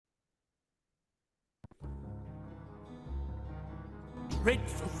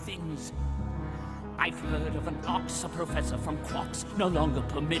dreadful things. I've heard of an Oxer professor from Quarks no longer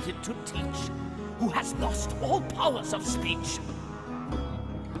permitted to teach, who has lost all powers of speech.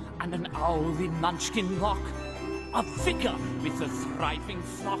 And an owl in Munchkin Rock, a vicar with a thriving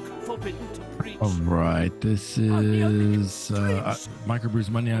flock forbidden to preach. All right, this is Microbrews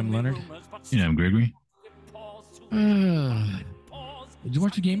Monday. I'm Leonard. Yeah, I'm Gregory. Did you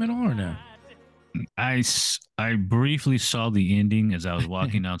watch the game at all or no? I briefly saw the ending as I was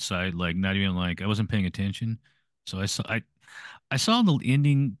walking outside, like not even like I wasn't paying attention. So I saw the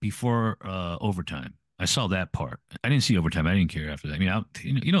ending before overtime. I saw that part. I didn't see overtime. I didn't care after that. I mean,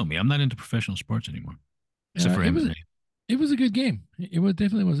 you know me. I'm not into professional sports anymore, except for MMA. It was a good game. It was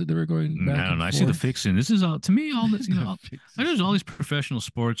definitely was. They were going back. I don't know. I see the fixing. This is all to me. All this, I know all these professional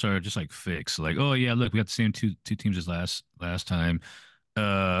sports are just like fixed. Like, oh yeah, look, we got the same two teams as last time.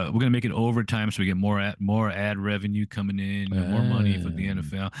 We're gonna make it overtime so we get more ad revenue coming in, more money for the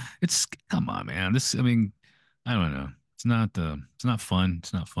NFL. It's come on, man. I mean, I don't know. It's not fun.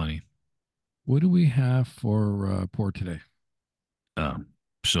 It's not funny. What do we have for pour today?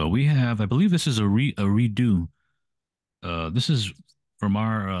 So we have, I believe this is a redo. This is from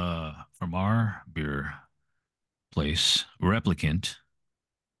our beer place, Replicant,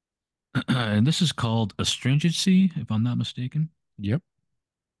 and this is called Astringency, if I'm not mistaken. Yep.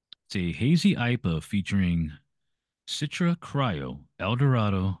 It's a hazy IPA featuring Citra Cryo,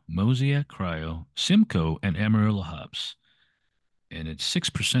 Eldorado, Mosaic Cryo, Simcoe, and Amarillo hops, and it's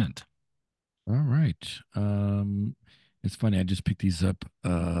 6%. All right. It's funny. I just picked these up.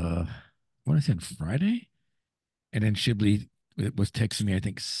 What I said Friday, and then Shibley was texting me. I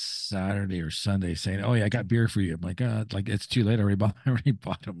think Saturday or Sunday, saying, "Oh yeah, I got beer for you." I'm like, like it's too late. I already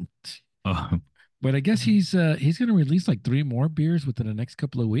bought them. But I guess he's going to release like 3 more beers within the next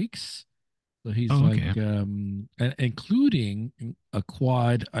couple of weeks. So he's including a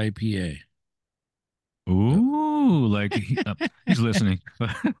quad IPA. Ooh, like he's listening.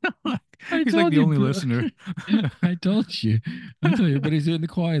 He's like the only listener. I told you. But he's doing the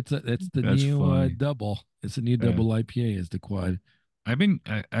quad. That's the new double. It's a new double IPA is the quad. I've been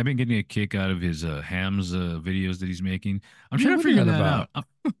getting a kick out of his hams videos that he's making. I'm trying to figure that out.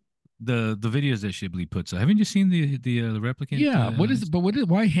 The videos that Shibley puts. Haven't you seen the replicant? Yeah.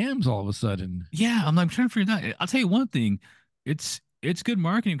 Why hams all of a sudden? Yeah, I'm trying to figure that out. I'll tell you one thing. It's good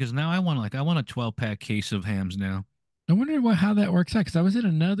marketing because now I want a 12-pack case of hams now. I wonder how that works out because I was at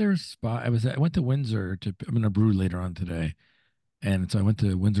another spot. I went to Windsor I'm going to brew later on today. And so I went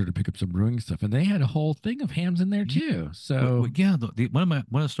to Windsor to pick up some brewing stuff, and they had a whole thing of hams in there too. So yeah, one of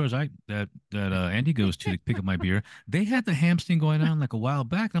the stores that Andy goes to pick up my beer, they had the hams thing going on like a while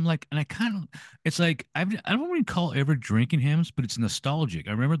back, and I'm like, and I kind of, it's like I don't recall ever drinking hams, but it's nostalgic.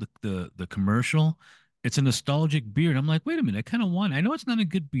 I remember the commercial. It's a nostalgic beer, and I'm like, wait a minute, I kind of want it. I know it's not a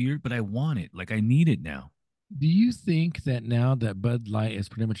good beer, but I want it. Like I need it now. Do you think that now that Bud Light is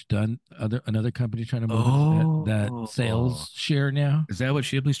pretty much done, another company trying to move that sales share now? Is that what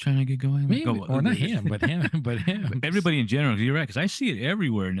Shibley's trying to get going? Maybe, or not him, but him. Everybody in general. You're right, because I see it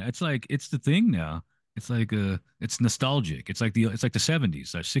everywhere now. It's like it's the thing now. It's like it's nostalgic. It's like the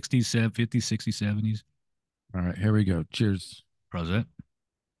 70s, 60s, 50s, 60s, 70s. All right, here we go. Cheers. How's that?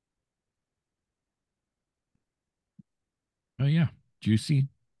 Oh yeah, juicy.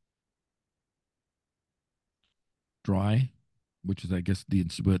 Dry, which is I guess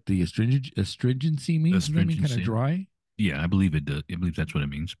what the astringency means. Does that mean kind of dry? Yeah, I believe it does. I believe that's what it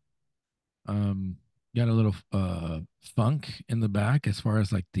means. Got a little funk in the back as far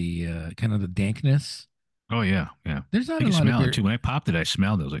as like the kind of the dankness. Oh yeah. There's not a lot of beer too. When I popped it, I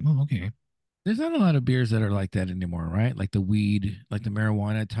smelled it. I was like, oh okay. There's not a lot of beers that are like that anymore, right? Like the weed, like the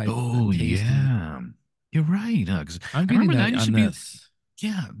marijuana type. Oh yeah, you're right. I'm getting that on this.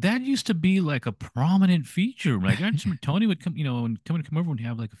 Yeah, that used to be like a prominent feature. Like I remember Tony would come, and come over and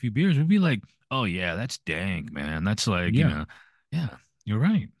have like a few beers. We'd be like, "Oh yeah, that's dank, man. That's like, yeah, you're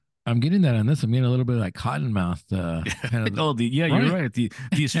right." I'm getting that on this. I'm getting a little bit of like cottonmouth. Kind of you're right. The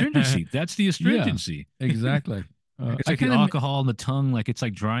astringency. That's the astringency. Yeah, exactly. It's like the alcohol in the tongue, like it's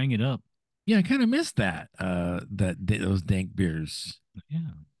like drying it up. Yeah, I kind of missed that. Those dank beers.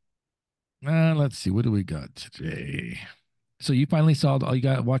 Yeah. Let's see. What do we got today? So you finally saw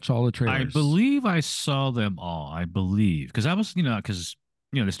watch all the trailers. I believe I saw them all. I believe because I was, because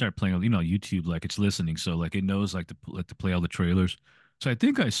they start playing, YouTube like it's listening, so like it knows like to play all the trailers. So I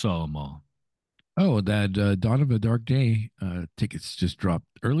think I saw them all. Oh, that Dawn of a Dark Day tickets just dropped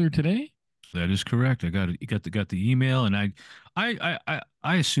earlier today. That is correct. I got the email, and I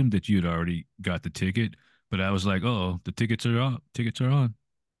assumed that you had already got the ticket, but I was like, oh, the tickets are on. Tickets are on.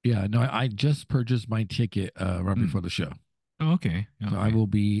 Yeah, no, I just purchased my ticket right before the show. Oh, okay. So All I right. will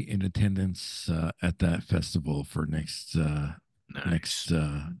be in attendance at that festival for next Nice.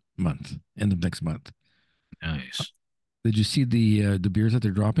 month, end of next month. Nice. Did you see the beers that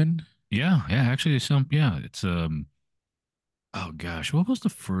they're dropping? Yeah, yeah, actually some yeah, it's oh gosh, what was the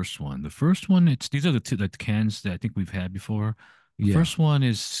first one? The first one, it's these are the two the cans that I think we've had before. The Yeah. first one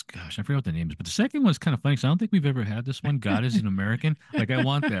is, gosh, I forget what the name is, but the second one's kind of funny because I don't think we've ever had this one. God is an American. Like I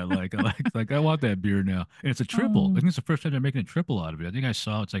want that. Like I want that beer now. And it's a triple. I Oh. think it's the first time they're making a triple out of it. I think I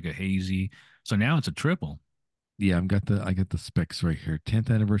saw it's like a hazy. So now it's a triple. Yeah, I got the specs right here. 10th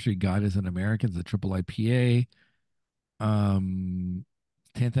anniversary God is an American, the triple IPA. 10th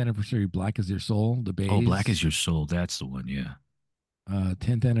anniversary Black is Your Soul, the Oh, Black is Bays. Your Soul. That's the one. Yeah.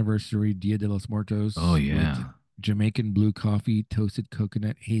 10th anniversary Dia de los Oh Muertos with yeah. Jamaican blue coffee, toasted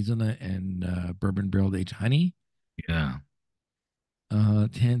coconut, hazelnut, and bourbon barrel aged honey. Yeah.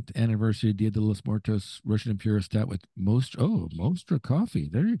 10th anniversary Dia de los Muertos Russian Imperial Stout with Mostra coffee.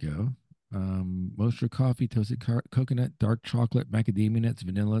 There you go. Mostra coffee, toasted coconut, dark chocolate, macadamia nuts,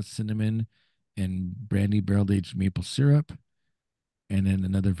 vanilla, cinnamon, and brandy barrel aged maple syrup. And then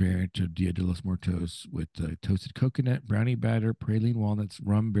another variant of Dia de los Muertos with toasted coconut, brownie batter, praline walnuts,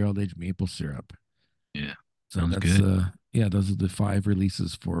 rum barrel aged maple syrup. Yeah. So Sounds that's good. yeah, those are the five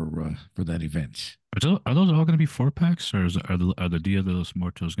releases for that event. Are those all going to be four packs, or are the Dia de los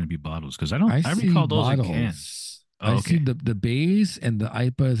Muertos going to be bottles? Because I I see recall those in cans. bottles. Oh, I see okay. the base and the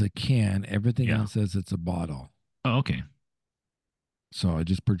IPA is a can. Everything Yeah. else says it's a bottle. Oh, okay. So I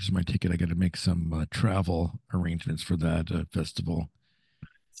just purchased my ticket. I got to make some travel arrangements for that festival.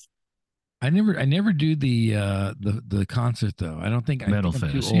 I never do the concert though. I Metal think I'm too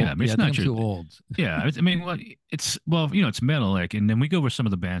Fest. Yeah, I old. mean Yeah, it's I think not I'm your. too old. Yeah, I mean, well, it's well, it's metal, like, and then we go over some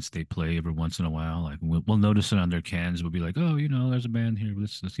of the bands they play every once in a while. Like we'll notice it on their cans. We'll be like, oh, there's a band here.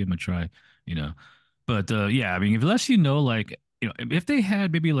 Let's give them a try. You know, but yeah, I mean, if unless like if they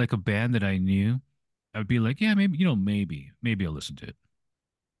had maybe like a band that I knew, I'd be like, yeah, maybe maybe I'll listen to it.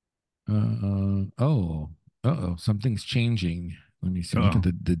 Oh, oh, something's changing. Let me see. Look at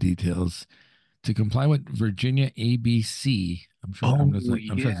Oh, the details. To comply with Virginia ABC, oh I'm sure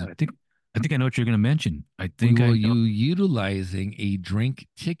yeah, I think I know what you're gonna mention. I we think will I know. you utilizing a drink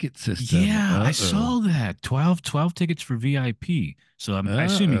ticket system. Yeah, I Oh. saw that. 12 tickets for VIP. So I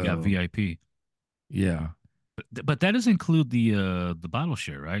assume you got Oh. VIP. Yeah. But that doesn't include the bottle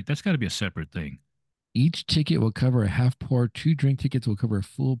share, right? That's got to be a separate thing. Each ticket will cover a half pour. Two drink tickets will cover a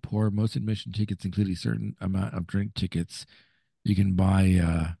full pour. Most admission tickets include a certain amount of drink tickets. You can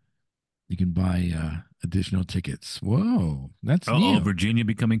buy additional tickets. Whoa, that's Uh-oh, new. Virginia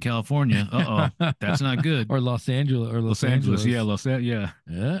becoming California. Uh-oh, that's not good. Or Los Angeles or Los Los Angeles, yeah, Angeles. Yeah,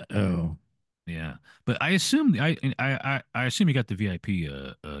 Uh-oh. yeah. But I assume I assume you got the VIP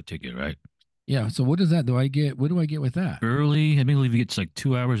ticket, right? Yeah, so what do I get with that? Early, I believe it's like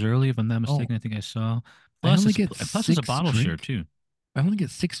 2 hours early, if I'm not Oh, mistaken. I think I saw. I only get Plus it's a six bottle share drink. too. I only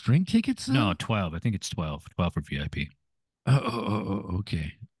get six drink tickets No, though. 12. I think it's 12. 12 for VIP.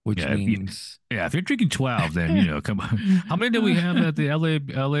 Okay. Which Yeah, means yeah. If you're drinking 12, then come on. How many did we have at the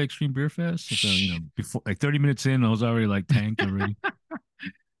LA Extreme Beer Fest? So Shh. before like 30 minutes in, I was already like tanked already.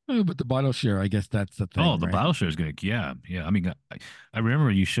 Oh, but the bottle share, I guess that's the Oh, thing, the right? bottle share is gonna, yeah, yeah. I mean, I remember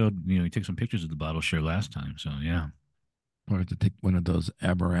you showed, you took some pictures of the bottle share last time. So yeah. Or have to take one of those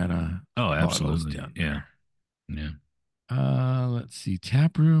Aberana Oh, bottles absolutely. down Yeah, there. yeah. Let's see.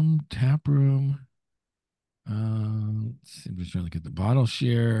 Tap room. Let's see. I'm just trying to look at the bottle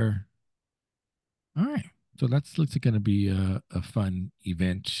share. All right. So that's looks like going to be a fun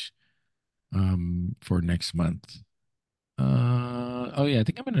event for next month. Oh yeah, I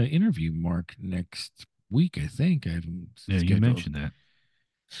think I'm going to interview Mark next week. I think I have him Yeah, you scheduled. mentioned that.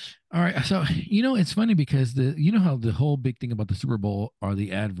 All right. So, it's funny because how the whole big thing about the Super Bowl are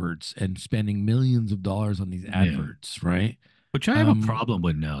the adverts and spending millions of dollars on these Yeah. adverts, right? Which I have a Um, problem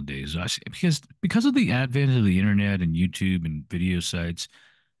with nowadays. Because of the advent of the internet and YouTube and video sites,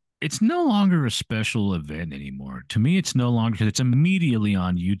 it's no longer a special event anymore. To me, it's no longer because it's immediately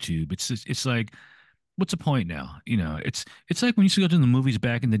on YouTube. It's like, what's the point now? It's like when you used to go to the movies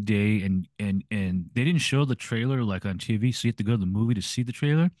back in the day, and they didn't show the trailer like on TV, so you have to go to the movie to see the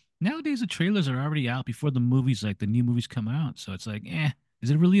trailer. Nowadays, the trailers are already out before the movies, like the new movies come out. So it's like, is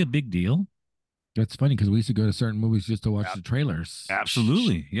it really a big deal? that's funny because we used to go to certain movies just to watch Ab- the trailers.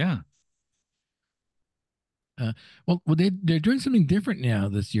 Absolutely, yeah. Uh, well, they're doing something different now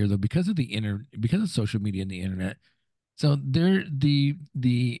this year though because of social media and the internet. So the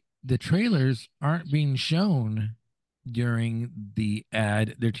trailers aren't being shown during the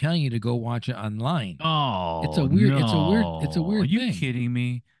ad. They're telling you to go watch it online. Oh no, It's a are weird you thing. kidding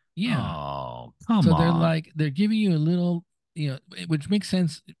me? Yeah. Oh, come So on. they're giving you a little which makes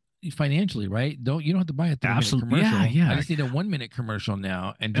sense financially, right? You don't have to buy a 3 minute Absolutely. Yeah, commercial. I yeah. just need a 1 minute commercial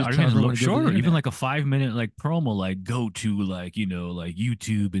now and Or just tell even a everyone little to go to the shorter, even internet. like a 5 minute like promo, like go to like, like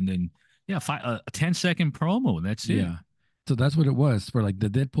YouTube and then yeah, a 10-second promo and that's it. Yeah. So that's what it was for like the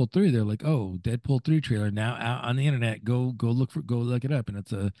Deadpool 3. They're like, "Oh, Deadpool 3 trailer now out on the internet. Go look it up." And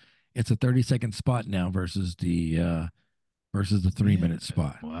it's a 30-second spot now versus the 3 minute Yeah.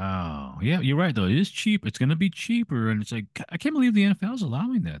 spot. Wow. Yeah, you're right though. It is cheap. It's gonna be cheaper, and it's like I can't believe the NFL is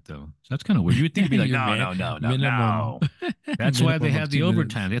allowing that though. So that's kind of weird. You would think it'd be like, Your no, no, no, no, minimum no. That's why they minimum of have the 2 minutes.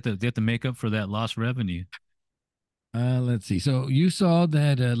 overtime. They have to make up for that lost revenue. Let's see. So you saw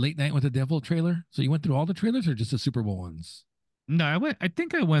that Late Night with the Devil trailer. So you went through all the trailers or just the Super Bowl ones? No, I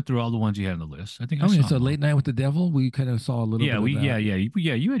think I went through all the ones you had on the list. I think I Okay, saw so them all. Late Night with the Devil, we kind of saw a little Yeah, bit of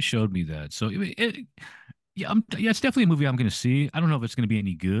that. you had showed me that. So yeah, it's definitely a movie I'm going to see. I don't know if it's going to be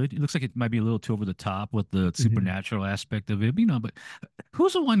any good. It looks like it might be a little too over the top with the Mhm. supernatural aspect of it. But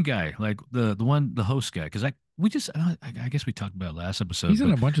who's the one guy like the host guy? Because I guess we talked about it last episode, He's in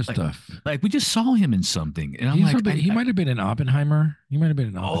but a bunch of like stuff. like we just saw him in something, and I'm like, He might have been in Oppenheimer. He might have been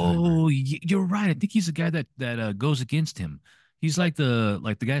in Oppenheimer. oh, you're right. I think he's the guy that goes against him. He's like the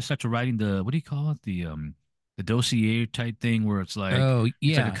guy that starts writing the what do you call it the dossier type thing where it's like Oh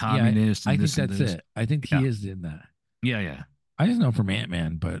he's like a yeah, yeah. communist I and think this and that's this. it. I think Yeah, he is in that. yeah, yeah. I just know from Ant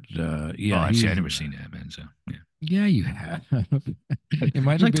Man, but Oh, yeah, I he see. I is never in seen that. that, man. So yeah, Yeah, you have. It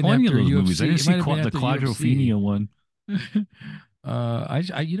might there's have like been 20 of after those movies. I UFC. didn't It see might have been the after UFC. Quadrophenia one.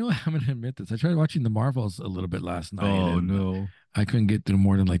 You know, I'm gonna admit this. I tried watching the Marvels a little bit last night, Oh and no. I couldn't get through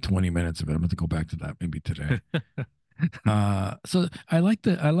more than like 20 minutes of it. I'm gonna go back to that maybe today. So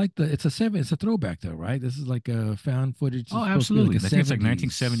it's a throwback though, right? This is like a found footage. It's Oh, supposed to be like absolutely. a And I think it's like 70s.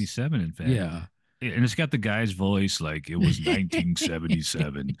 1977, in fact. Yeah. And it's got the guy's voice like it was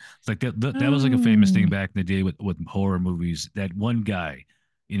 1977. It's like that was like a famous thing Oh, back in the day with horror movies. That one guy,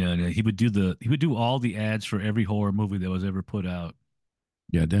 and he would do all the ads for every horror movie that was ever put out.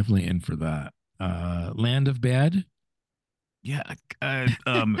 yeah, definitely in for that. Land of Bad. Yeah,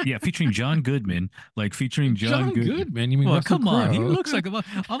 yeah, featuring John Goodman, like featuring John John Good. Goodman. You mean Well, Russell come on, he Crowe? looks like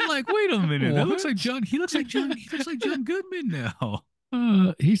I'm like, wait a minute, that looks like What? John. He looks like John Goodman now.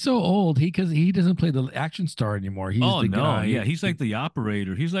 He's so old. Because he doesn't play the action star anymore. He's Oh the no, yeah, guy, he's like the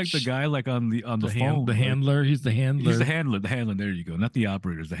operator. He's like the guy like on the the phone. Like handler. He's the he's the handler. handler. The handler. There you go. Not the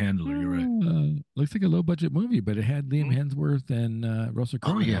operator. It's the handler. You're right. Looks like a low budget movie, but it had Liam Mhm. Hemsworth and Russell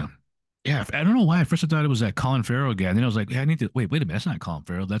Oh Crowe in yeah, it. yeah. I don't know why. At first I thought it was that Colin Farrell guy. And then I was like, I need to wait. Wait a minute. That's not Colin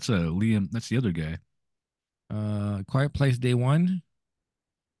Farrell. That's Liam. That's the other guy. Quiet Place Day One.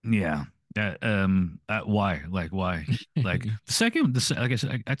 Yeah. Why? Like why? Like like I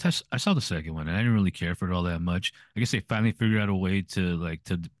said, I saw the second one and I didn't really care for it all that much. I guess they finally figured out a way to like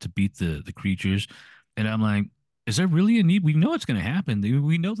to beat the creatures, and I'm like, is there really a need? We know it's going to happen.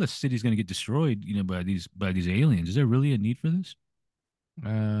 We know the city's going to get destroyed, by these aliens. Is there really a need for this?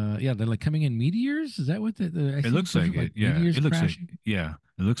 Yeah, they're like coming in meteors. Is that what I It see looks pictures like of like it. Yeah, meteors it looks like crashing? it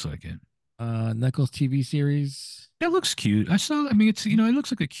looks like it. Knuckles TV series. That looks cute. I saw. I mean, it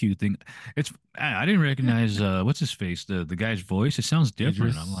looks like a cute thing. I didn't recognize what's his face, the guy's voice. It sounds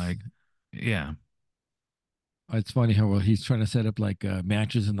different. I'm Idris. like, yeah. It's funny how he's trying to set up like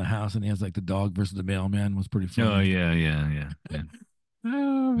matches in the house, and he has like the dog versus the mailman was pretty Oh funny. yeah, yeah, yeah, yeah. Yeah,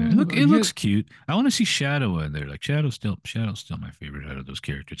 Oh, it you looks cute. I want to see Shadow in there. Like Shadow's still my favorite out of those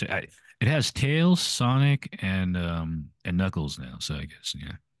characters. It has Tails, Sonic, and Knuckles now. So I guess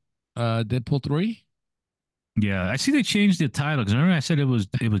yeah. Deadpool 3. Yeah, I see they changed the title because remember I said it was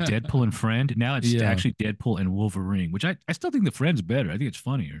Deadpool and Friend. Now it's Yeah. actually Deadpool and Wolverine, which I still think the Friend's better. I think it's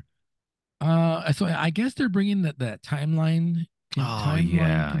funnier. So I guess they're bringing that Oh timeline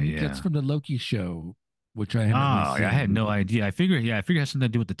yeah, can that's yeah. from the Loki show, which I Oh, haven't really I had seen. no idea. I figured it has something to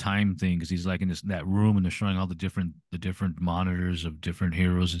do with the time thing because he's like in that room and they're showing all the different monitors of different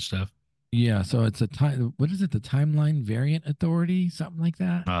heroes and stuff. Yeah, so it's a time. What is it? The Timeline Variant Authority, something like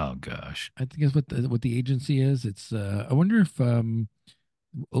that. Oh gosh. I think that's what the agency is. It's. I wonder if Owen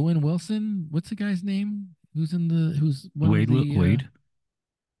Wilson. What's the guy's name? Who's one of the? Wade.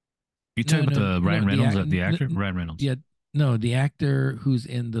 You talking No, about no, the no. Ryan Reynolds, the actor? Ryan Reynolds. Yeah, no, the actor who's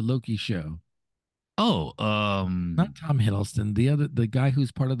in the Loki show. Oh, Not Tom Hiddleston. The guy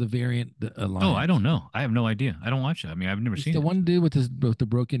who's part of the Variant I don't Alliance. know. I have no idea. I don't watch it. I mean, I've never It's seen the it. one dude with the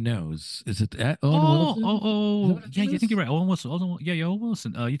broken nose. Is it that Owen Oh, Wilson? Is that oh, what his yeah, name yeah, I think is? you're right. Owen Wilson. Yeah, yeah, Owen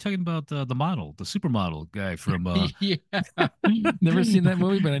Wilson. You talking about the model, the supermodel guy from Yeah. Never seen that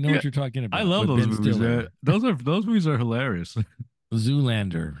movie, but I know Yeah, what you're talking I about love with those Ben movies. Stiller. Those movies are hilarious.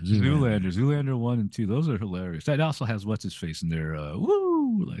 Zoolander. Zoolander 1 and 2. Those are hilarious. That also has what's his face in there.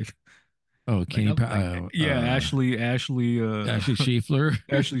 Woo! Like Oh, Like, Kenny, yeah, Ashley Schaeffler.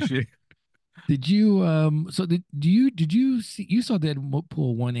 Ashley Shea. Did you so did you see you saw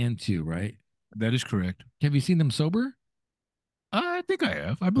Deadpool 1 and 2, right? That is correct. Have you seen them sober? I think I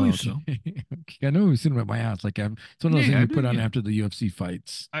have. I Oh, believe okay. so. Okay. I know we've seen them at my house. Like it's one of those things Yeah, I we do. put on Yeah. after the UFC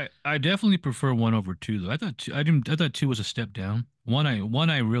fights. I definitely prefer one over two though. I thought two was a step down. One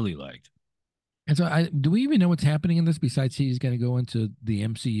I really liked. And so do we even know what's happening in this besides he's gonna go into the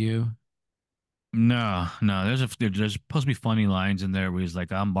MCU? No, no, there's supposed to be funny lines in there where he's like,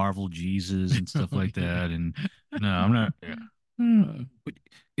 I'm Marvel Jesus and stuff like that. And no, I'm not. Yeah. But,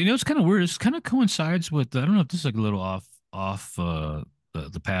 it's kind of weird. It's kind of coincides with I don't know if this is like a little off the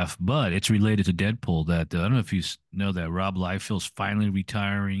path, but it's related to Deadpool. That I don't know if you know that Rob Liefeld's finally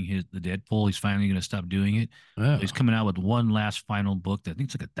retiring the Deadpool. He's finally going to stop doing it. Oh, He's coming out with one last final book that I think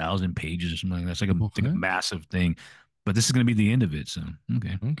it's like 1,000 pages or something like that. It's like a okay. massive thing. But this is going to be the end of it. So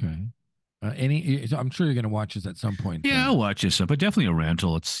okay. Okay. So I'm sure you're gonna watch this at some point Yeah, then. I'll watch this, but definitely a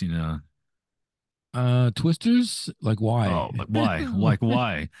rental. It's Twisters, like why? oh, but why? Like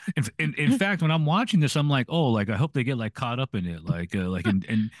why? In fact, when I'm watching this, I'm like, oh, like I hope they get like caught up in it, like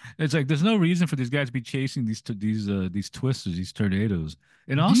and it's like there's no reason for these guys to be chasing these twisters, these tornadoes,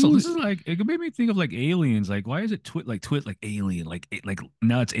 and Do also you this is like it made me think of like aliens, like why is it twit like alien, like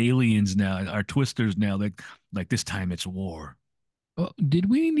now it's aliens now, our twisters now, like this time it's war. did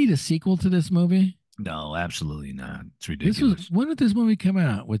we need a sequel to this movie? No, absolutely not. It's This was ridiculous. when did this movie come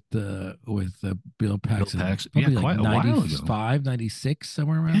out with Bill Bill Paxton? Paxton, yeah, Probably like quite a while ago. 95, 96,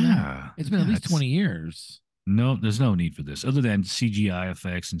 somewhere around there. Yeah, It's been at yeah, least it's 20 years. no, there's no need for this other than CGI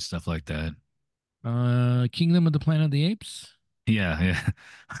effects and stuff like that. Kingdom of the Planet of the Apes. Yeah, yeah.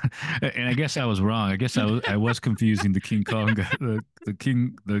 And I guess I was wrong. I guess I was confusing the Godzilla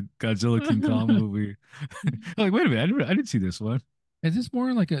King Kong movie. Like, wait a minute, I didn't see this one. Is this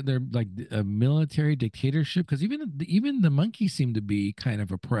more like they're like a military dictatorship? Because even the monkeys seem to be kind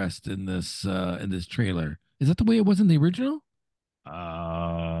of oppressed in this trailer. Is that the way it was in the original?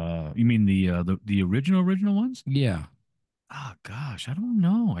 You mean the original ones? Yeah, Oh gosh, I don't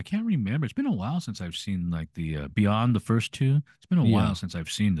know. I can't remember. It's been a while since I've seen like the beyond the first two. It's been a yeah. while since I've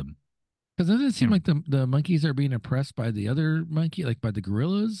seen them. Because doesn't it seem Can't like the monkeys are being oppressed by the other monkey, like by the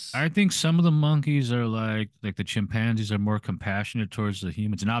gorillas? I think some of the monkeys are like the chimpanzees are more compassionate towards the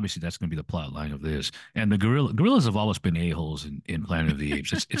humans, and obviously that's going to be the plot line of this. And the gorillas have always been a-holes in Planet of the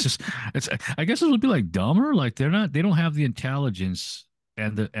Apes. It's just it's I guess it would be like dumber. Like they don't have the intelligence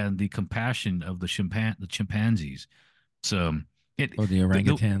and the compassion of the chimpanzees. So it Or the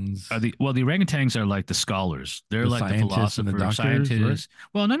orangutans, the orangutans are like the scholars. They're the like the scientists and the philosophers, doctors, right? scientists.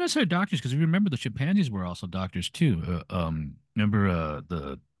 Well, not necessarily doctors, because if you remember the chimpanzees were also doctors too. Remember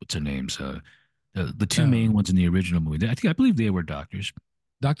the what's their names? The two Uh, main ones in the original movie. I believe they were doctors.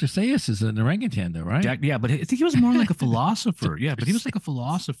 Dr. Sayus is an orangutan, though, right? Yeah, but I think he was more like a philosopher. Yeah, but he was like a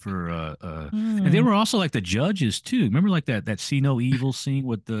philosopher. And they Hmm. were also like the judges too. Remember like that see no evil scene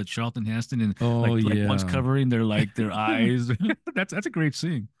with the Charlton Heston and Oh like one's yeah. covering their eyes. That's a great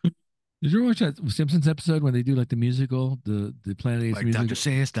scene. Did you ever watch that Simpsons episode when they do like the musical, the Planet Apes Like Dr.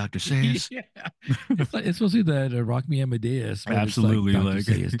 musical? Sayus, Dr. Sayus. Yeah. It's supposed to be that Rock Me Amadeus, but it's like Absolutely, Dr. like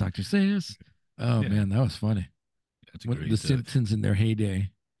Sayus, Dr. Sayus. Oh yeah, man, that was funny. that's a When the great. Simpsons in their heyday.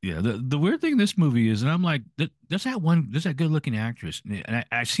 Yeah, the weird thing in this movie is, and I'm like, there's that good looking actress, and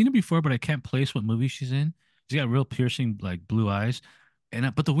I've seen her before, but I can't place what movie she's in. She's got real piercing like blue eyes,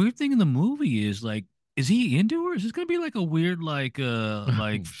 but the weird thing in the movie is like, is he into her? Is this gonna be like a weird like Oh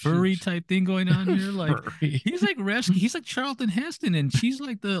furry shoot. type thing going on here? Like Furry. he's like Charlton Heston, and she's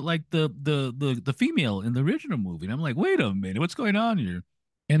like the female in the original movie, and I'm like, wait a minute, what's going on here?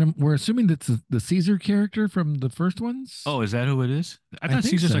 And we're assuming that's the Caesar character from the first ones. Oh, is that who it is? I I thought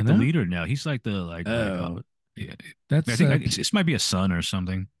think Caesar's so, like the no? leader now. He's like the Oh, yeah. I that's think this might be a son or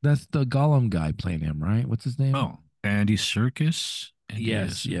something. that's the Gollum guy playing him, right? What's his name? Oh, Andy Circus.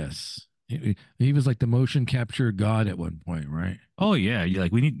 Yes, yes. He was like the motion capture god at one point, right? Oh yeah,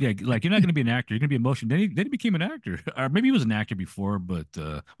 like we need like you're not going to be an actor. You're going to be a motion. Then he became an actor, or maybe he was an actor before, but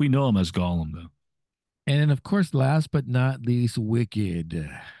we know him as Gollum though. And then, of course, last but not least, Wicked.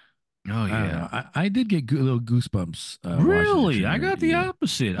 Oh I don't know. yeah. I did get little goosebumps watching the Really? I trailer. got the Yeah.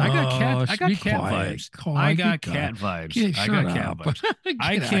 opposite. Oh, I got be cat quiet. vibes. I Quiet. Be got quiet. cat vibes. Get, I shut got cat up. vibes.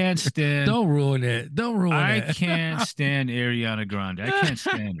 I Get out. can't stand Don't ruin it. Don't ruin I it. can't stand Ariana Grande. I can't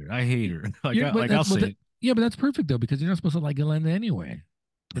stand her. I hate her. But I'll say it. yeah, but that's perfect though because you're not supposed to like Galinda anyway.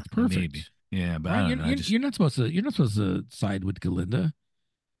 It's Maybe. perfect, Yeah, but I right? don't know. I just You're not supposed to side with Galinda.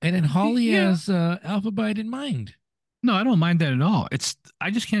 And then Holly yeah. has Alphabet in mind. No, I don't mind that at all. It's I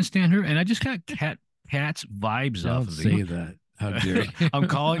just can't stand her, and I just got cat's vibes off Don't of it. say that. How dare you? I'm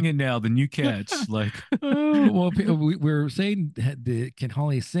calling it now. The new cats, like, Oh, well, we're saying can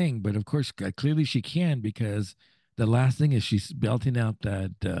Holly sing, but of course, clearly she can because the last thing is she's belting out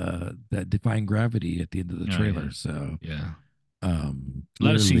that defying gravity at the end of the oh yeah, trailer. So, yeah. A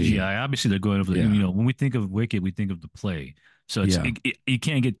lot of literally, CGI. Obviously, they're going over the. yeah, When we think of Wicked, we think of the play. So yeah. you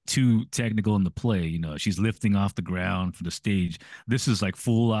can't get too technical in the play. She's lifting off the ground for the stage. This is like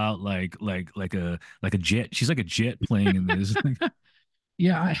full out, like a jet. She's like a jet playing in this.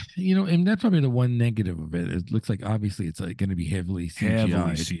 Yeah, and that's probably the one negative of it. It looks like obviously it's like going to be heavily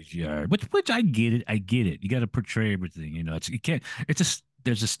Heavily CGI'd. CGI, which I get it. I get it. You got to portray everything. It's you can't.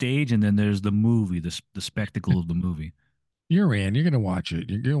 There's a stage and then there's the movie, the spectacle of the movie. You're in. You're gonna watch it.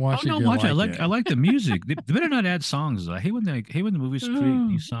 You're gonna Oh watch it. no, You're gonna watch it. like it. I like the music. They better not add songs. I hate when the movies create Oh,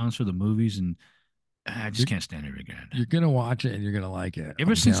 new songs for the movies, and I just you're can't stand Ariana Grande. you're gonna watch it and you're gonna like it.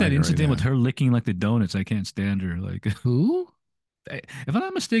 Ever I'm since that telling you right incident with now. her licking like the donuts, I can't stand her. Like, Who? if I'm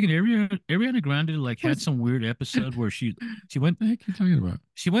not mistaken, Ariana Grande like What had is some weird episode where she went the heck are you talking about?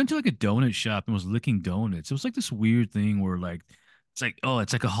 she went to like a donut shop and was licking donuts. It was like this weird thing where like it's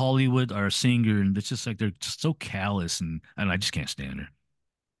like a Hollywood or a singer, and it's just like they're just so callous, and I just can't stand her.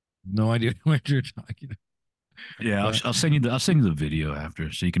 No idea what you're talking about. Yeah, But I'll send you the video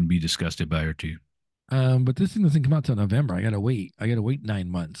after so you can be disgusted by her too. but this thing doesn't come out till November. I gotta wait. I gotta wait 9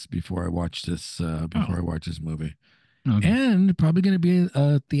 months before Oh, I watch this movie. okay. And probably gonna be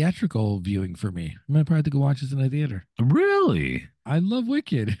a theatrical viewing for me. I'm gonna probably have to go watch this in a theater. Really? I love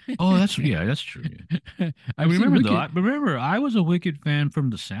Wicked. Oh, that's true. Yeah. I I've seen remember though. Wicked. I remember I was a Wicked fan from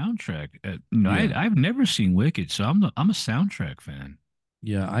the soundtrack. Yeah. I've never seen Wicked, so I'm a soundtrack fan.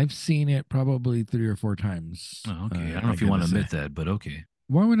 Yeah, I've seen it probably 3 or 4 times. Oh, okay. I don't know I if you want gotta to say. admit that, but okay.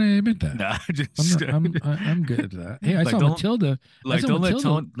 Why would I admit that? Nah, I'm just not. I'm good at that. Hey, I like saw don't Matilda. I like saw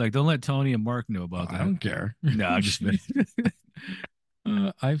Matilda. don't let Tony and Mark know about I that. don't care. No, I just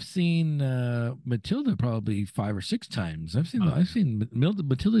I've seen Matilda probably 5 or 6 times. I've okay. seen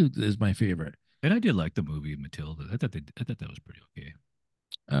Matilda is my favorite. And I did like the movie Matilda. I thought that was pretty okay.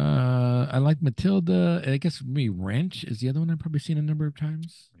 I like Matilda. And I guess for me, Wrench is the other one I've probably seen a number of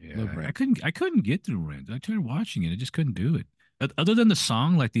times. Love Yeah, Wrench. I couldn't get through Rent. I tried watching it, I just couldn't do it. Other than the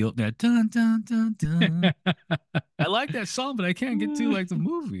song, like that dun dun dun dun. I like that song, but I can't get to like the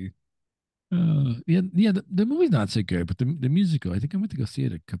movie. Yeah. The movie's not so good, but the musical. I think I went to go see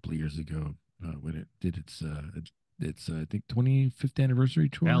it a couple of years ago when it did its I think 25th anniversary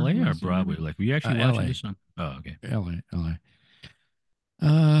tour LA or last year Broadway? maybe. Like we actually watching L.A. this song. Oh, okay. L.A.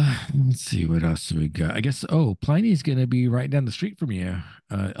 Let's see what else we got. I guess. Oh, Pliny's gonna be right down the street from you.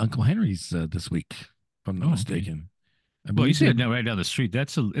 Uncle Henry's this week, if I'm not Oh, okay. mistaken. I Well, you believe see they're. it now right down the street.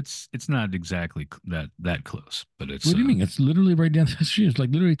 It's not exactly that close, but it's What do you mean? It's literally right down the street. It's like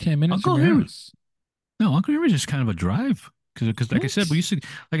literally 10 minutes from Uncle your Henry. house. No, Uncle Henry's just kind of a drive because like I said, we What? used to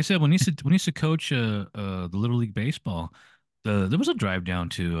like I said when we used to coach the Little League baseball, there was a drive down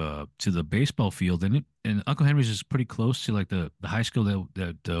to the baseball field and Uncle Henry's is pretty close to like the high school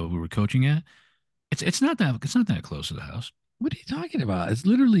that we were coaching at. It's not that close to the house. What are you talking about? It's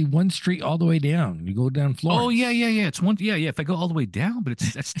literally one street all the way down. You go down Oh Florence. yeah. It's one yeah. If I go all the way down, but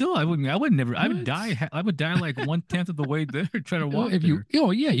it's that's still I would never What? I would die like 1/10 of the way there trying to Oh, walk if you, there.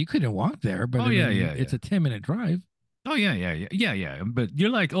 oh yeah, you couldn't walk there, but Oh I yeah, mean, yeah, it's yeah. a 10 minute drive. Oh yeah. But you're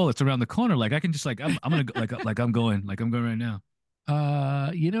like, oh, it's around the corner. Like I can just like I'm gonna go like I'm going right now.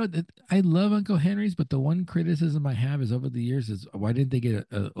 I love Uncle Henry's, but the one criticism I have is over the years is why didn't they get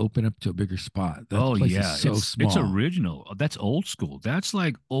open up to a bigger spot? That Oh place is yeah, so it's small. original. That's old school. That's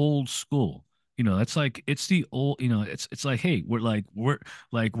like old school. That's like it's the old. It's like hey,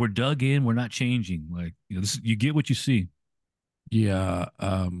 we're dug in. We're not changing. Like you get what you see. Yeah,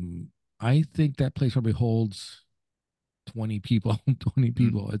 I think that place probably holds 20 people. 20 Mm,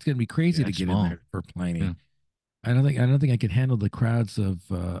 people. It's gonna be crazy yeah, to it's get in small. there for Yeah. Pliny. I don't think I can handle the crowds of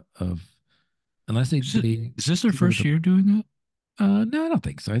unless they Is it they is this their go with first the. year doing that? No, I don't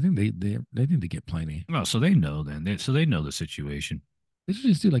think so. I think they think they get Pliny. Oh, so they know then. So they know the situation. They should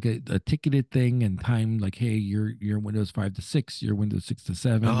just do like a ticketed thing and time like, hey, your Windows 5 to 6, your Windows 6 to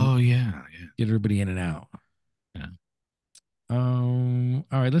 7, Oh yeah. get everybody in and out. Yeah. All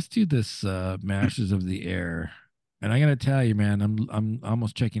right, let's do this Masters of the Air. And I gotta tell you, man, I'm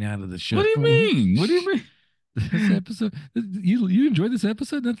almost checking out of the What show. do you mean? What do you mean? This episode, you enjoy this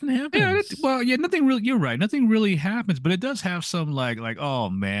episode? Nothing Yeah, happens. well, yeah, nothing really. You're right. Nothing really happens, but it does have some oh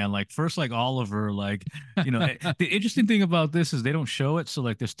man, like first like Oliver, the interesting thing about this is they don't show it, so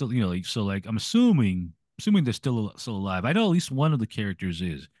like they're still so like I'm assuming they're still alive. I know at least one of the characters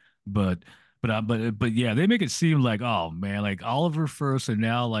is, but but yeah, they make it seem like oh man, like Oliver first, and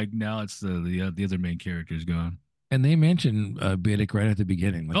now it's the other main character is gone. And they mentioned Biddick right at the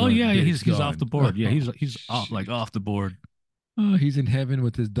beginning, like, Oh "Oh, yeah, yeah, Biddick's he's off the gone." board. Yeah, Oh he's off like shoot! off the board. Oh, he's in heaven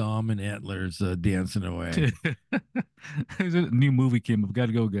with his dom and antlers dancing away. There's a new movie came up. Got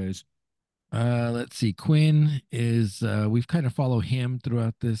to go, guys. Let's see. Quinn is we've kind of follow him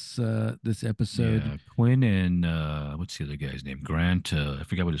throughout this episode. Yeah, Quinn and what's the other guy's name? Grant. I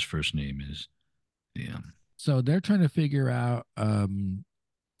forgot what his first name is. Yeah. So they're trying to figure out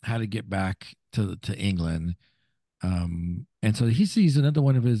how to get back to England. And so he sees another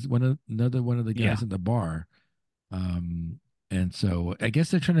one of the Yeah. guys at the bar. Um, and so I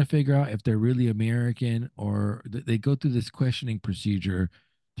guess they're trying to figure out if they're really American, or they go through this questioning procedure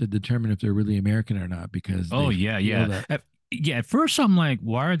to determine if they're really American or not, because Oh they yeah, feel yeah. that. Yeah, at first I'm like,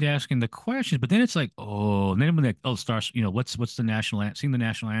 why are they asking the questions? But then it's like, oh, and then when they starts, what's the national sing the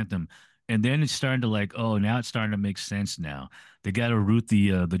national anthem, and then it's starting to like, oh, now it's starting to make sense. Now they got to root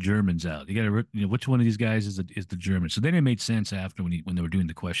the Germans out. They got to, which one of these guys is the German. So then it made sense after when they were doing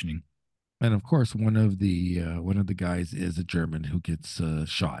the questioning. And of course, one of the guys is a German who gets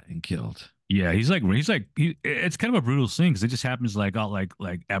shot and killed. Yeah, it's kind of a brutal thing because it just happens like all like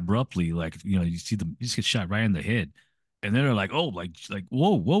abruptly, like you see them, he just get shot right in the head, and then they're like, oh, like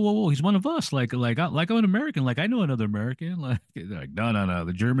whoa, he's one of us, like I'm an American, like I know another American, like they're like no no no,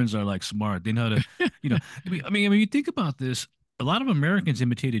 the Germans are like smart, they know how to, you know, I mean you think about this, a lot of Americans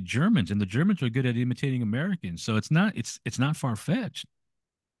imitated Germans, and the Germans are good at imitating Americans, so it's not far fetched.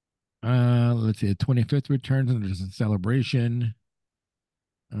 Let's see, the 25th returns and there's a celebration.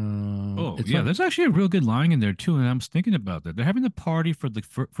 Oh It's yeah, fun. there's actually a real good line in there too, and I was thinking about that. They're having the party for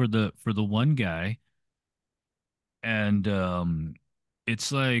the one guy, and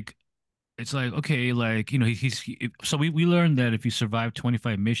it's like okay, like so we learned that if you survive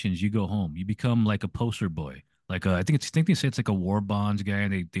 25 missions, you go home. You become like a poster boy. Like I think they say it's like a war bonds guy,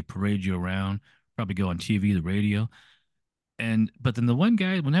 and they parade you around, probably go on TV, the radio. And but then the one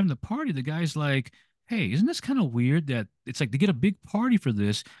guy, when having the party, the guy's like, "Hey, isn't this kind of weird that it's like they get a big party for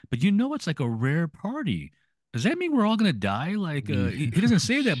this, but it's like a rare party? Does that mean we're all gonna die?" Like, he doesn't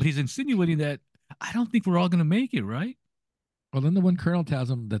say that, but he's insinuating that I don't think we're all gonna make it, right? Well, then the one colonel tells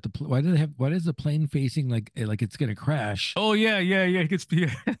him that why is the plane facing like it's gonna crash? Oh yeah, yeah, yeah. He gets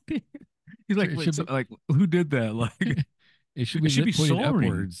yeah. He's like, It wait, should so be like, who did that? Like, it should be it should be pointed soaring.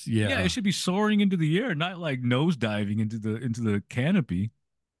 upwards. Yeah, it Yeah. should be soaring into the air, not like nose diving into the canopy.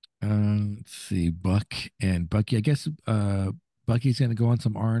 Let's see, Buck and Bucky. I guess Bucky's gonna go on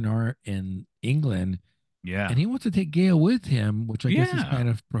some R&R in England, Yeah. and he wants to take Gail with him, which I guess is Yeah. kind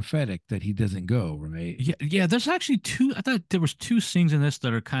of prophetic that he doesn't go, right? Yeah, yeah. There's actually two. I thought there was two scenes in this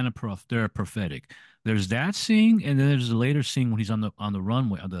that are kind of they're prophetic. There's that scene, and then there's a later scene when he's on the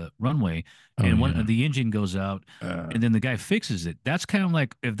runway, Oh and one yeah. the engine goes out, Uh, and then the guy fixes it. That's kind of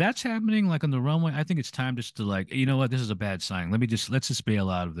like if that's happening, like on the runway. I think it's time just to like, you know what, this is a bad sign. Let's just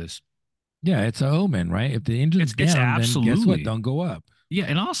bail out of this. yeah, it's a omen, right? If the engine's It's down, then guess what? absolutely. Don't go up. Yeah,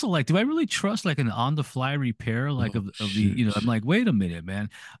 and also like, do I really trust like an on the fly repair like Oh of the I'm shoot. like, wait a minute, man.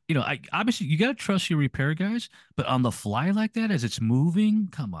 I obviously you gotta trust your repair guys, but on the fly like that as it's moving,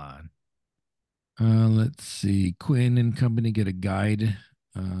 come on. Let's see. Quinn and company get a guide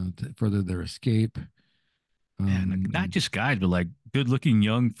to further their escape. Man, like, not Um, just guys, but like good looking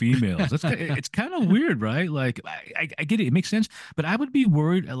young females. It's kind of weird, right? Like I get it, it makes sense, but I would be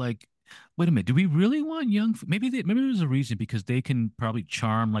worried like, wait a minute, do we really want maybe there's a reason because they can probably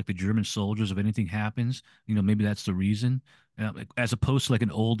charm like the German soldiers if anything happens. Maybe that's the reason. Like, as opposed to like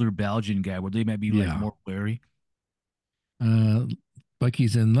an older Belgian guy where they might be like yeah. more wary. Uh,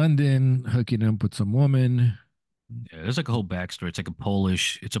 Bucky's in London hooking up with some woman. Yeah, there's like a whole backstory. It's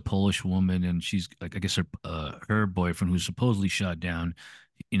a Polish woman, and she's like, I guess her boyfriend, who's supposedly shot down,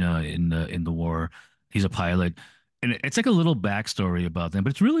 in the war. He's a pilot, and it's like a little backstory about them,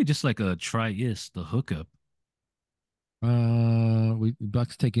 but it's really just like a try-is the hookup.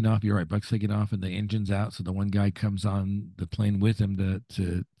 Buck's taking off. You're right. Buck's taking off, and the engine's out. So the one guy comes on the plane with him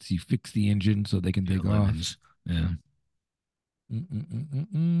to see fix the engine so they can Yeah, take off. lemons. Yeah,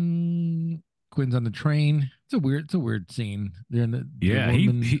 Mm-mm-mm-mm-mm. Quinn's on the train. It's a weird scene. They're in the yeah,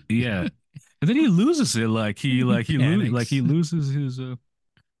 woman yeah, and then he loses it. he He panics. loses his.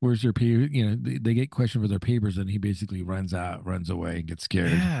 Where's their paper? They get questioned for their papers, and he basically runs away, and gets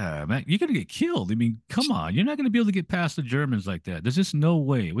scared. Yeah, man, you're gonna get killed. I mean, come on, you're not gonna be able to get past the Germans like that. There's just no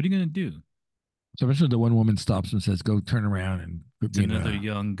way. What are you gonna do? So eventually, the one woman stops and says, "Go turn around and quit It's being another a."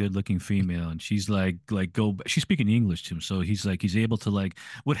 young, good-looking female, and she's like go. She's speaking English to him, so he's able to like.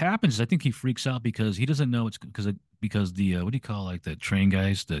 What happens is I think he freaks out because he doesn't know it's because the what do you call like the train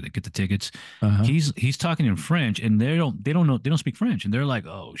guys that get the tickets. Uh huh. He's talking in French, and they don't know they don't speak French, and they're like,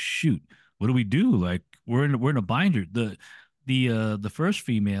 oh shoot, what do we do? Like we're in a binder. The first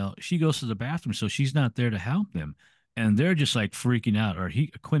female, she goes to the bathroom, so she's not there to help them, and they're just like freaking out, or he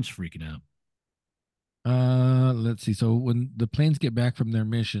Quint's freaking out. Let's see. So when the planes get back from their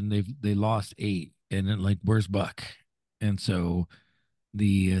mission, they lost eight, and then like, where's Buck? And so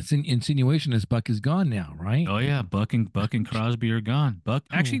the insinuation is Buck is gone now, right? Oh yeah, Buck and Crosby are gone. Buck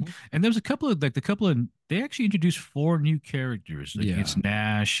actually, Oh, and there's a couple of like the couple of they actually introduced four new characters. Like yeah, it's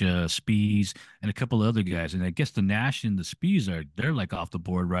Nash, Spees, and a couple of other guys. And I guess the Nash and the Spees they're like off the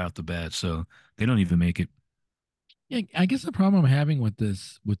board right off the bat, so they don't even make it. yeah. I guess the problem I'm having with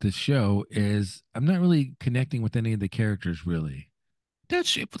this show is I'm not really connecting with any of the characters really.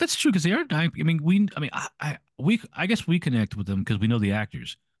 That's true because they are. I guess we connect with them because we know the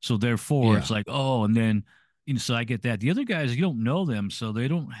actors. So therefore, Yeah, it's like, oh, and then so I get that. The other guys, you don't know them, so they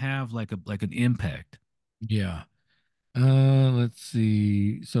don't have like an impact. yeah. Let's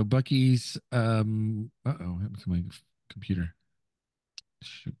see. So Bucky's uh-oh, what happened to my computer?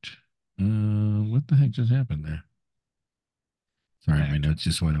 Shoot. What the heck just happened there? Sorry, my Hacked. notes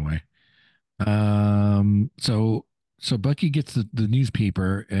just went away. So Bucky gets the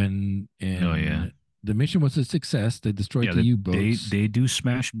newspaper, Oh yeah, and the mission was a success. They destroyed yeah. the They U-boats. they do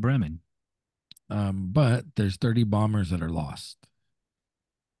smash Bremen. But there's 30 bombers that are lost.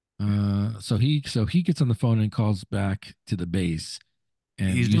 Yeah. So he gets on the phone and calls back to the base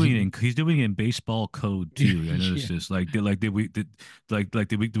and using He's doing it in baseball code too. I noticed yeah, this. Did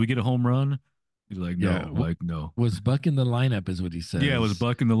we get a home run? He's like, yeah. no, like no. Was Buck in the lineup is what he Yeah, was says.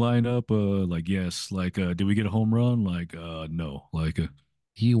 Buck in the lineup? Like yes. Did we get a home run? No.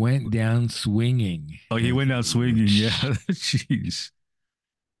 He went down swinging. Oh, he went out swinging. Yeah, jeez.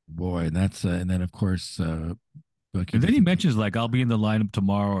 Boy, and then of course Bucky And then he doesn't take. mentions like I'll be in the lineup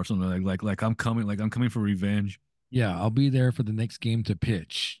tomorrow or something like I'm coming for revenge. Yeah, I'll be there for the next game to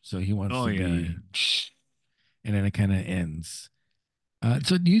pitch. So he wants Oh to yeah, be, yeah. and then it kind of ends.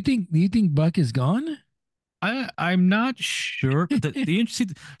 So do you think Buck is gone? I'm not sure.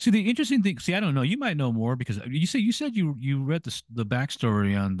 The interesting thing. See, I don't know. You might know more because you said you read the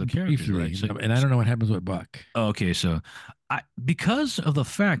backstory on the characters, right? Briefly, and I don't know what happens with Buck. Okay, so because of the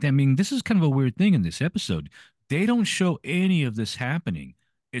fact, I mean, this is kind of a weird thing in this episode. They don't show any of this happening.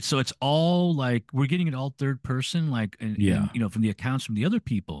 It's all like we're getting it all third person, like and Yeah, from the accounts from the other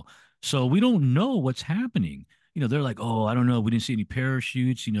people. So we don't know what's happening. They're like, oh, I don't know. We didn't see any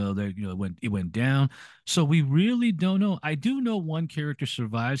parachutes. That it went down. So we really don't know. I do know one character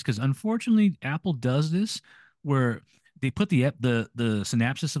survives because unfortunately, Apple does this where they put the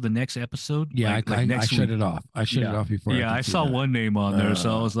synopsis of the next episode yeah. like I next shut week. it off. I shut it Yeah. off before I Yeah, can I see saw that. one name on there,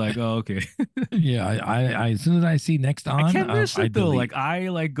 so I Uh, was like, oh, okay. yeah. I as soon as I see next I on, can't miss I it though. delete. Like I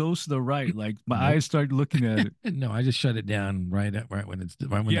like goes to the right. Like my Nope. eyes start looking at it. No, I just shut it down right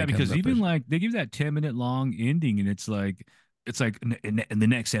when Yeah, that comes because up. even like they give that 10-minute long ending and it's like in the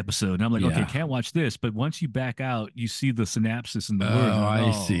next episode. And I'm like, okay, Yeah. can't watch this. But once you back out, you see the synopsis and the words. Oh, I'm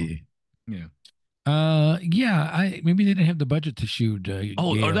like, I oh, see. yeah. Yeah. I maybe they didn't have the budget to shoot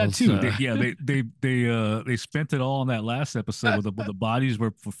Oh, or that Gale's. too. They spent it all on that last episode where the bodies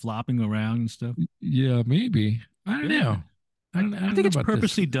were flopping around and stuff. Yeah, maybe. I don't Yeah. know. I I don't think know it's about this.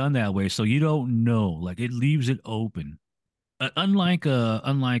 purposely done that way so you don't know. Like it leaves it open. Unlike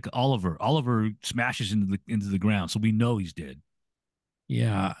Oliver. Oliver smashes into the ground, so we know he's dead.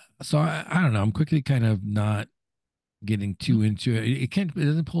 Yeah. So I don't know. I'm quickly kind of not getting too into it. It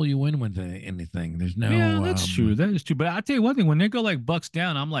doesn't pull you in with anything. There's Yeah, no that's true. That is true. But I tell you one thing, when they go like Bucks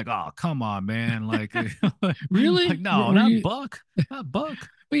down, I'm like, oh, come on, man. Like, like really. no, Were not you? Buck, not Buck.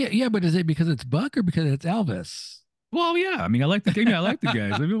 Well, yeah, yeah. But is it because it's Buck or because it's Elvis? Well, yeah. I mean, I like the game. I like the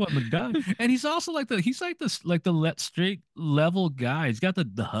guys. I mean, want the guy, and he's also he's like the straight level guy. He's got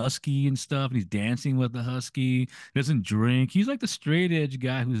the husky and stuff, and he's dancing with the husky. Doesn't drink. He's like the straight edge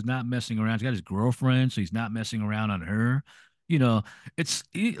guy who's not messing around. He's got his girlfriend, so he's not messing around on her. You know, it's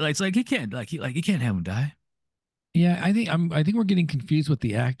like he can't have him die. Yeah, I think we're getting confused with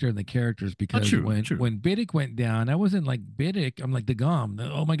the actor and the characters Oh, because true, when true. Biddick went down, I wasn't like Biddick. I'm like the Gom.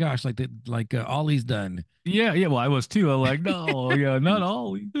 Oh my gosh, Ollie's done. Yeah, yeah. Well, I was too. I'm like, no, yeah, not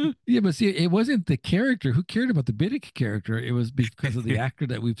all. Yeah, but see, it wasn't the character. Who cared about the Biddick character? It was because of the actor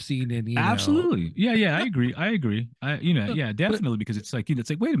that we've seen in, Absolutely. Yeah, yeah. I agree. I agree. Yeah, but definitely because it's like it's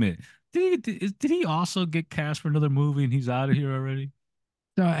like, wait a minute. Did he also get cast for another movie and he's out of here already?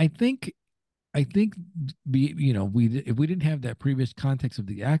 so I think we if we didn't have that previous context of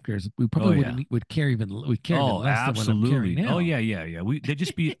the actors, we Oh probably yeah. would care even Oh, less than what I'm caring absolutely. Oh now. yeah, yeah, yeah. They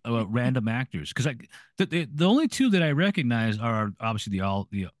just be random actors because the only two that I recognize are obviously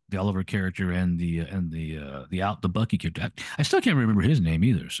the Oliver character and the Bucky character. I still can't remember his name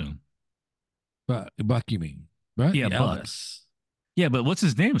either. So Buck, you mean? Buck Yeah, Buck. Ellis. Yeah, but what's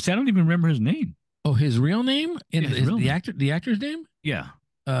his name? See, I don't even remember his name. Oh, his real name Yeah, and his is real name. the actor's name? Yeah.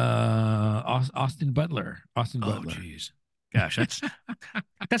 Austin Butler. Austin Oh, Butler. jeez. Gosh,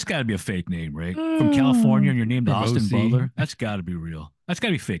 that's got to be a fake name, right? From California, Uh, and you're named from Austin OC. Butler. That's got to be real. That's got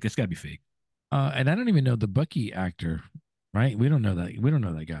to be fake. That's got to be fake. And I don't even know the Bucky actor, right? We don't know that. We don't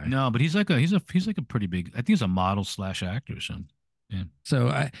know that guy. No, but he's like a pretty big. I think he's a model slash actor or something. Yeah. So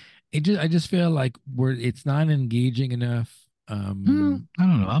I just feel like it's not engaging enough. I don't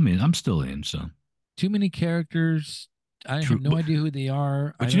know. I mean, I'm still in. So Too many characters. I true. have no idea who they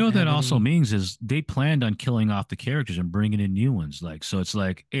are. I But you know don't what that have also any. means is they planned on killing off the characters and bringing in new ones. Like, so it's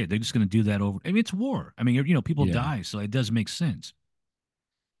like, hey, they're just going to do that over. I mean, it's war. I mean, people Yeah. die, so it does make sense.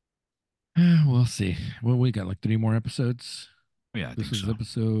 We'll see. Well, we got like 3 more episodes. Yeah, I This think is so.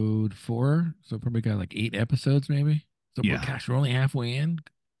 episode 4, so probably got like 8 episodes, maybe. So Yeah, gosh, we're only halfway in.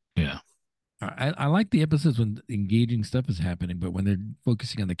 yeah, I like the episodes when engaging stuff is happening, but when they're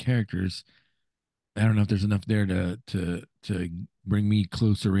focusing on the characters, I don't know if there's enough there to bring me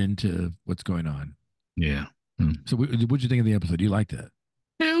closer into what's going on. yeah. Hmm. So, what'd you think of the episode? You liked it?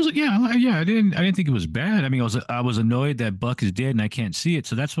 Yeah, it was. Yeah. I didn't think it was bad. I mean, I was annoyed that Buck is dead and I can't see it.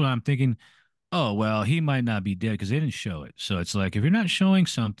 So that's what I'm thinking. Oh well, he might not be dead because they didn't show it. So it's like if you're not showing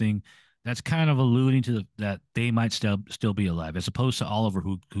something, that's kind of alluding to that they might still be alive, as opposed to Oliver,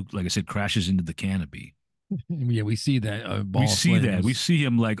 who like I said, crashes into the canopy. Yeah, we see that We ball of see that. We flames. see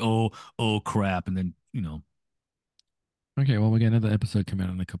him like, oh crap, and then Okay, well, we got another episode coming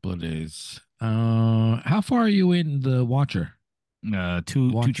out in a couple of days. How far are you in the Watcher?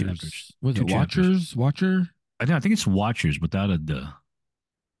 two Watchers. chapters, Was two it chapters. Watchers? Watcher? I think it's Watchers without a duh.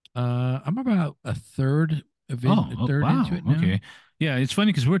 I'm about a Oh, third into wow. it now. Okay. Yeah, it's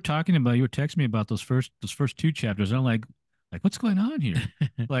funny because you were texting me about those first two chapters. And I'm like, what's going on here?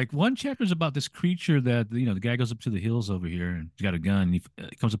 Like one chapter is about this creature that the guy goes up to the hills over here and he's got a gun and he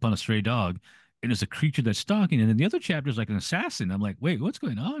comes upon a stray dog and it's a creature that's stalking. And then the other chapter is like an assassin. I'm like, wait, what's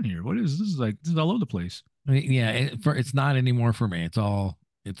going on here? What is this? Is like this is all over the place. Yeah, it's not anymore for me. It's all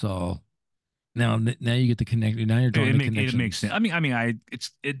now you get the connect. Now you're drawing the It makes sense.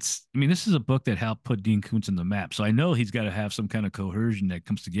 connections. I mean, this is a book that helped put Dean Koontz on the map. So I know he's got to have some kind of cohesion that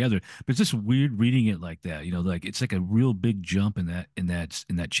comes together. But it's just weird reading it like that. Like it's like a real big jump in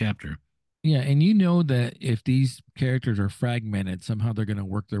that chapter. Yeah, and you know that if these characters are fragmented, somehow they're going to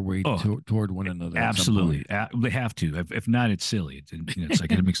work their way Oh, toward one another at some absolutely. point. They have to. If not, it's silly. It's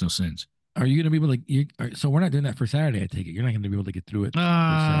like it makes no sense. Are you going to be able to? So we're not doing that for Saturday. I take it you're not going to be able to get through it for Um,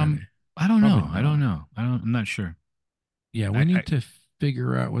 Saturday. I don't Probably know. I don't not. know. I'm not sure. Yeah, we I need to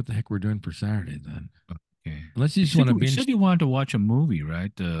figure out what the heck we're doing for Saturday then. okay. Unless you You just said want to you binge. said you wanted to watch a movie,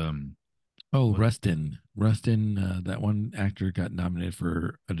 right? Oh, What? Rustin, that one actor got nominated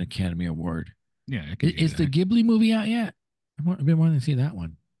for an Academy Award. Yeah, I can do Is the that. Ghibli movie out yet? I've been wanting to see that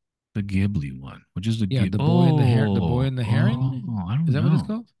one. The Ghibli one, which is the Yeah, Ghib. the boy and the heron. I Is don't that what it's know.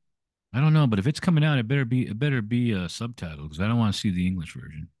 called? I don't know, but if it's coming out, it better be subtitled because I don't want to see the English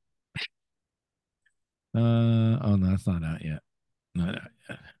version. Oh no, that's not out yet. Not out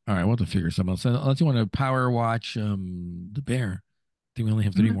yet. All right, we'll have to figure something else. Unless you want to power watch the Bear. I think we only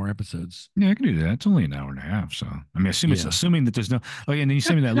have 3 more episodes. Yeah, I can do that. It's only an hour and a half, so I mean, Yeah. assuming that there's no. Oh yeah, and then you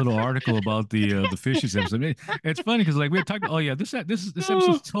sent me that little article about the fishes episode. It's funny because like we were talking. Oh yeah, this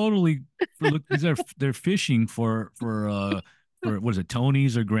episode's totally for look. They're fishing for what is it,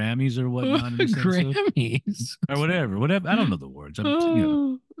 Tonys or Grammys or whatnot in this episode Grammys. or whatever. I don't know the words.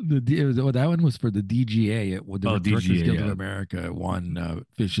 Oh, that one was for the DGA. The Directors DGA. Guild of Yeah, America won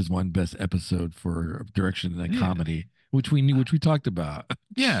Fish's won best episode for direction and a yeah. comedy, which we talked about.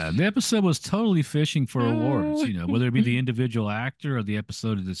 Yeah, the episode was totally fishing for awards, Uh, whether it be the individual actor or the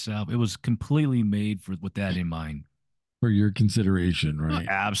episode itself. It was completely made with that in mind. for your consideration, right?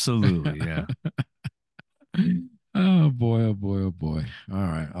 Absolutely, yeah. Oh boy, oh boy, oh boy. All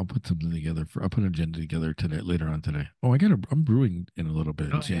right, I'll put something together I'll put an agenda together today, later on today. Oh, I'm brewing in a little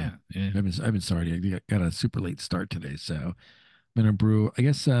bit Oh too. yeah, yeah. I've been sorry. I got a super late start today, so I'm gonna brew. I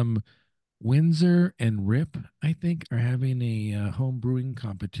guess Windsor and Rip, I think, are having a home brewing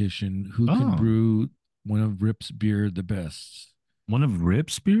competition. Who can Oh, brew one of Rip's beer the best? one of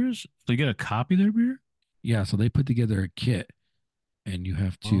Rip's beers? So you get a copy of their beer? Yeah, so they put together a kit, and Oh. you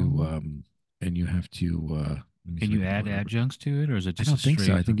have to. Let me Can see if you I can add pull it up. adjuncts to it, or is it I just a don't think so. I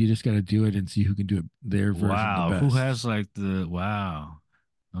straight? think you just got to do it and see who can do it their version the Wow, who best. has like the wow?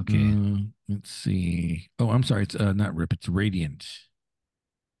 Okay, Let's see. Oh, I'm sorry. It's not Rip. It's Radiant.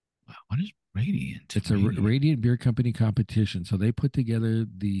 wow, what is Radiant? It's a Radiant. Radiant Beer Company competition. So they put together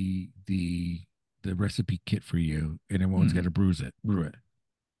the recipe kit for you, and everyone's got Hmm. to brew it.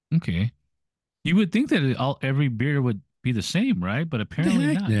 Okay. You would think that every beer would be the same, right? But What the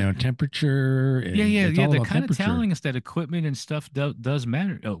apparently heck? not. Temperature, Yeah, and yeah, it's yeah. all They're about kind of temperature. telling us that equipment and stuff does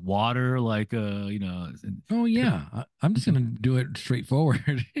matter. Water, like Oh yeah, I'm just gonna do it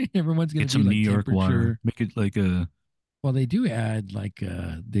straightforward. Everyone's gonna get be some New like York water, temperature. make it like a Well, they do add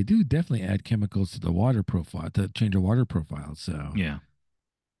they do definitely add chemicals to the water profile to change the water profile. So, yeah.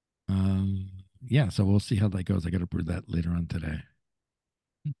 um, yeah, so we'll see how that goes. I got to brew that later on today.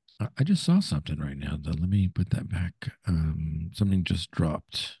 I just saw something right now though. Let me put that back. Something just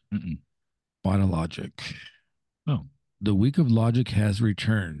dropped. Mm-mm. Bought Logic. Oh, The week of Logic has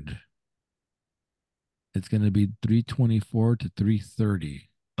returned. It's going to be 324 to 330.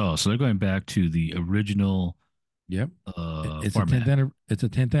 oh, so they're going back to the original Yep. It's a format. it's a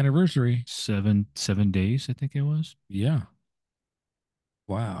 10th anniversary. 7 days, I think it was. Yeah.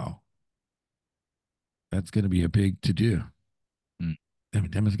 Wow. That's going to be a big to do. Mm. I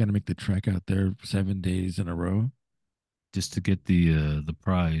mean, Emma's going to make the trek out there 7 days in a row. Just to get the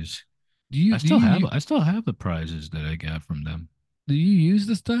prize. Do you I do still have you I still have the prizes that I got from them. do you use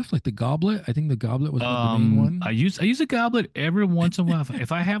the stuff like the goblet? I think the goblet was the main I one. use a goblet every once in a while.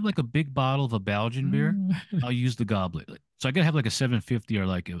 If I have like a big bottle of a Belgian beer, Uh, I'll use the goblet. So I gotta have like a 750 or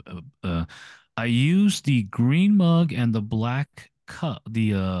like I use the green mug and the black cup,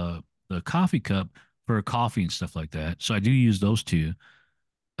 the coffee cup for coffee and stuff like that. So I do use those two.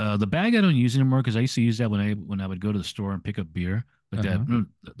 The bag I don't use anymore because I used to use that when I would go to the store and pick up beer, like that uh-huh.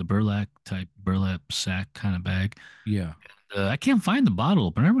 the burlap sack kind of bag. Yeah. I can't find the bottle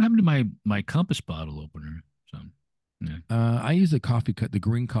opener. What happened to my Compass bottle opener? So, yeah, I use the coffee cup, the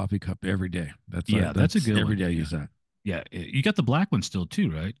green coffee cup every day. yeah, that's a That's good every one. day I Yeah, use that. yeah. You got the black one still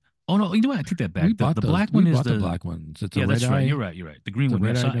too, right? Oh no, you know what? I take that back. The black We one is bought the the black ones. It's a yeah. red That's right. You're eye. right. You're right. The green It's a one. Yeah.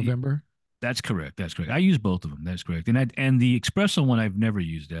 red eye So November. that's correct. That's correct. I use both of them. That's correct. And the espresso one I've never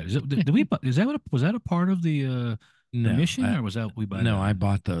used that. Did we? Is that was that a part of the No, mission or was that we buy no, that I one?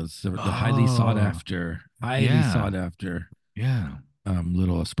 bought those. The Oh, highly sought yeah, after yeah.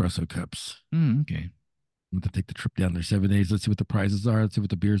 little espresso cups. Okay. I'm going to take the trip down there 7 days. Let's see what the prizes are. Let's see what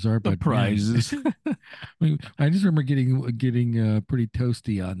the beers are. The But man, prizes. I just remember getting pretty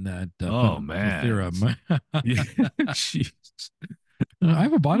toasty on that Oh man. Theorem. Yeah. Jeez. I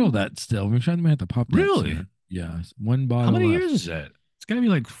have a bottle of that still. I'm trying to have to pop that Really? soon. Yeah, one How bottle many years is left. that? It's got to be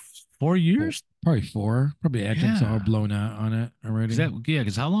like 4 years. Probably four. Probably adjuncts all Yeah. blown out on it Cause already. that yeah,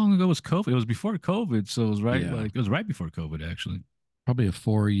 because how long ago was COVID? It was before COVID, so it was Yeah, it was right before COVID actually. probably a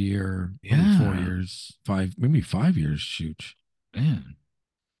 4 year, probably four Yeah. years, five, maybe 5 years. Shoot. Man.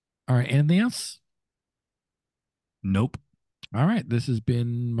 All right. Anything else? Nope. All right. This has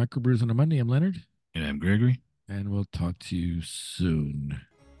been Microbrews on a Monday. I'm Leonard, And I'm Gregory. and we'll talk to you soon.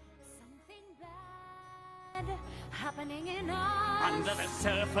 Something bad happening in us. Under the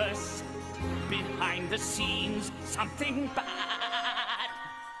surface, behind the scenes, something bad.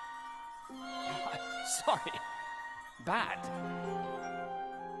 Sorry, bad.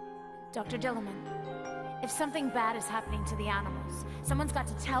 Dr. Dillerman, if something bad is happening to the animals, someone's got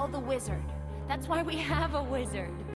to tell the wizard. That's why we have a wizard.